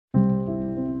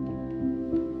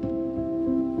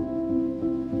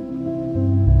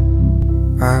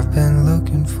I've been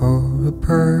looking for a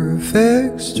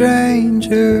perfect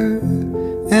stranger,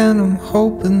 and I'm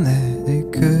hoping that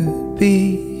it could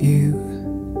be you.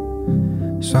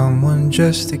 Someone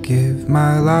just to give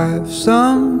my life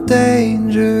some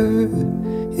danger.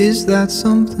 Is that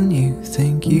something you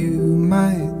think you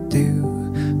might do?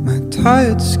 My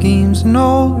tired schemes and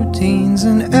old routines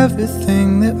and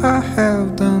everything that I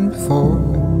have done before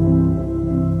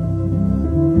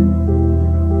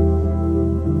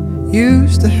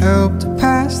used to help to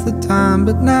pass the time,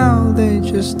 but now they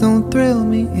just don't thrill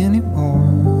me anymore.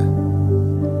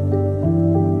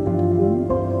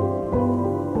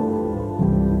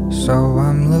 So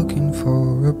I'm looking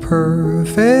for a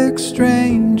perfect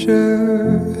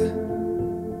stranger.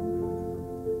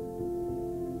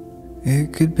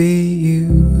 It could be you.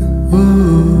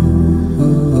 Ooh,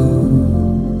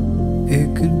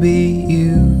 it could be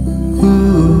you.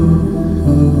 Ooh.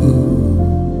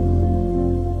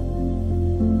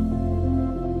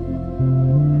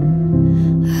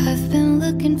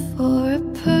 Looking for a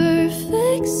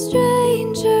perfect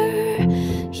stranger.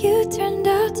 You turned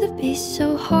out to be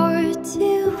so hard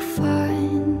to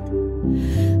find.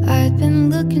 I'd been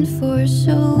looking for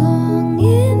so long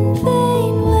in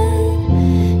vain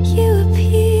when you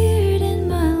appeared in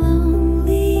my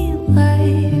lonely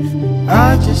life.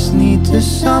 I just need to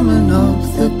summon up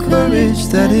the courage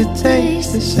that it takes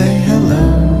to say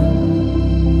hello.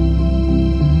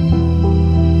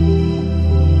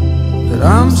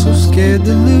 I'm so scared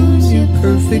to lose you,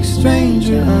 perfect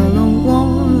stranger. I don't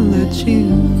wanna let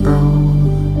you go.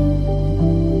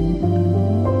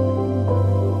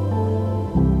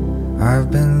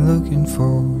 I've been looking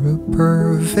for a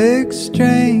perfect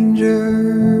stranger.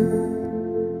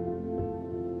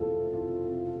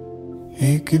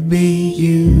 It could be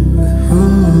you.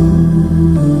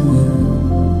 Ooh,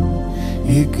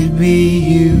 it could be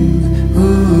you.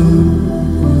 Ooh,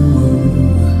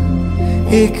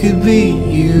 it could be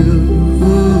you.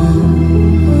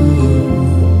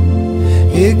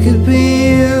 It could be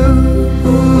you.